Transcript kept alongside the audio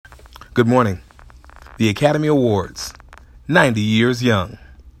Good morning. The Academy Awards, 90 Years Young.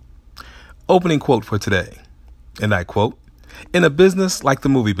 Opening quote for today, and I quote, "In a business like the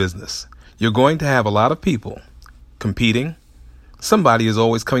movie business, you're going to have a lot of people competing. Somebody is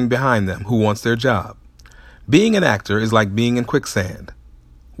always coming behind them who wants their job. Being an actor is like being in quicksand.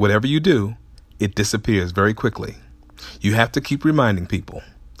 Whatever you do, it disappears very quickly. You have to keep reminding people."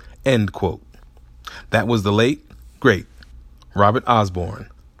 End quote. That was the late, great Robert Osborne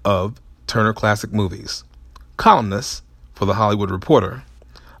of Turner Classic Movies. Columnist for The Hollywood Reporter,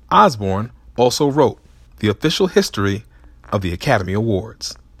 Osborne also wrote the official history of the Academy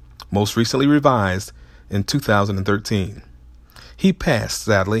Awards, most recently revised in 2013. He passed,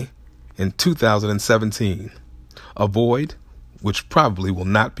 sadly, in 2017, a void which probably will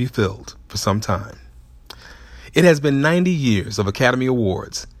not be filled for some time. It has been 90 years of Academy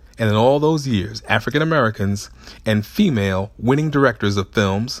Awards, and in all those years, African Americans and female winning directors of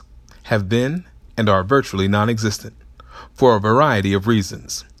films have been and are virtually non-existent for a variety of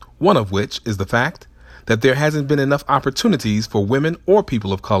reasons, one of which is the fact that there hasn't been enough opportunities for women or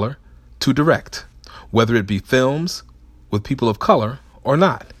people of color to direct, whether it be films with people of color or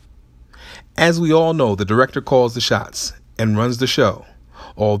not. As we all know, the director calls the shots and runs the show,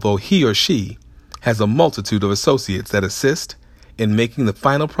 although he or she has a multitude of associates that assist in making the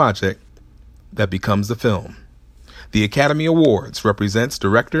final project that becomes the film. The Academy Awards represents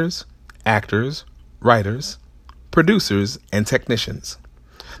directors, actors, writers, producers, and technicians.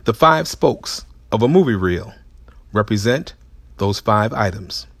 The 5 spokes of a movie reel represent those 5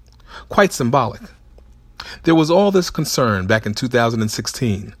 items. Quite symbolic. There was all this concern back in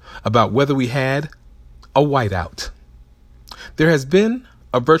 2016 about whether we had a whiteout. There has been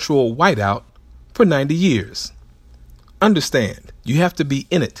a virtual whiteout for 90 years. Understand, you have to be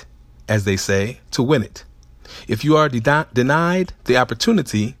in it, as they say, to win it. If you are denied the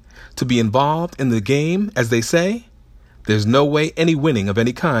opportunity to be involved in the game, as they say, there's no way any winning of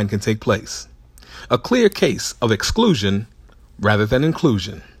any kind can take place. A clear case of exclusion rather than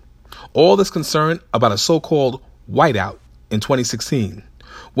inclusion. All this concern about a so-called whiteout in 2016,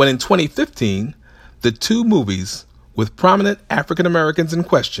 when in 2015, the 2 movies with prominent African Americans in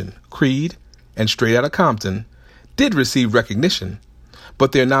question, Creed and Straight Outta Compton, did receive recognition,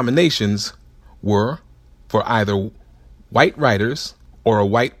 but their nominations were for either white writers or a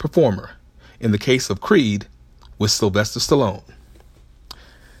white performer. In the case of Creed, with Sylvester Stallone.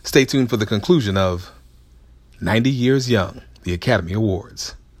 Stay tuned for the conclusion of 90 Years Young, the Academy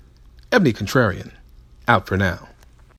Awards. Ebony Contrarian, out for now.